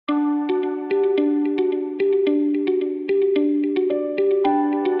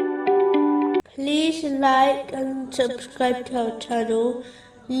Please like and subscribe to our channel.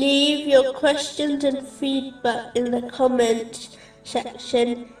 Leave your questions and feedback in the comments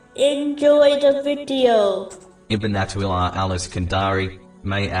section. Enjoy the video. Ibn Atullah al-Iskandari,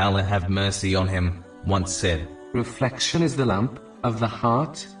 may Allah have mercy on him, once said, "Reflection is the lamp of the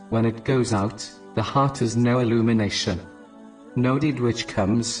heart. When it goes out, the heart has no illumination. No deed which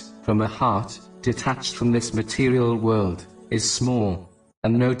comes from a heart detached from this material world is small,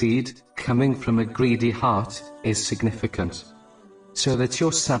 and no deed coming from a greedy heart is significant. So that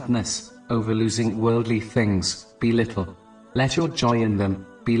your sadness over losing worldly things be little. Let your joy in them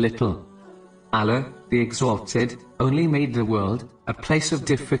be little. Allah, the Exalted, only made the world a place of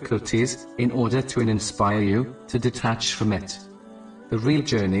difficulties in order to inspire you to detach from it. The real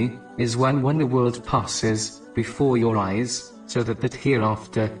journey is when the world passes before your eyes, so that the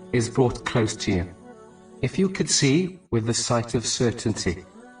hereafter is brought close to you. If you could see with the sight of certainty,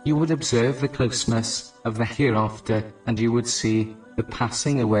 you would observe the closeness of the hereafter, and you would see the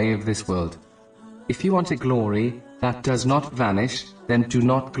passing away of this world. If you want a glory that does not vanish, then do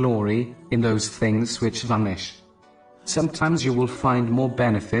not glory in those things which vanish. Sometimes you will find more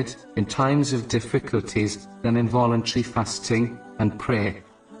benefit in times of difficulties than in voluntary fasting and prayer.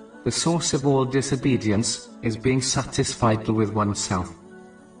 The source of all disobedience is being satisfied with oneself.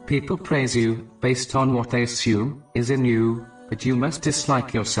 People praise you based on what they assume is in you, but you must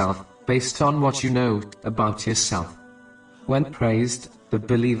dislike yourself based on what you know about yourself. When praised, the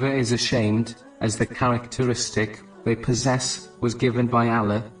believer is ashamed, as the characteristic they possess was given by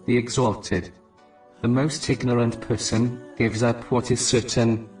Allah, the Exalted. The most ignorant person gives up what is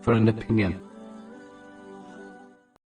certain for an opinion.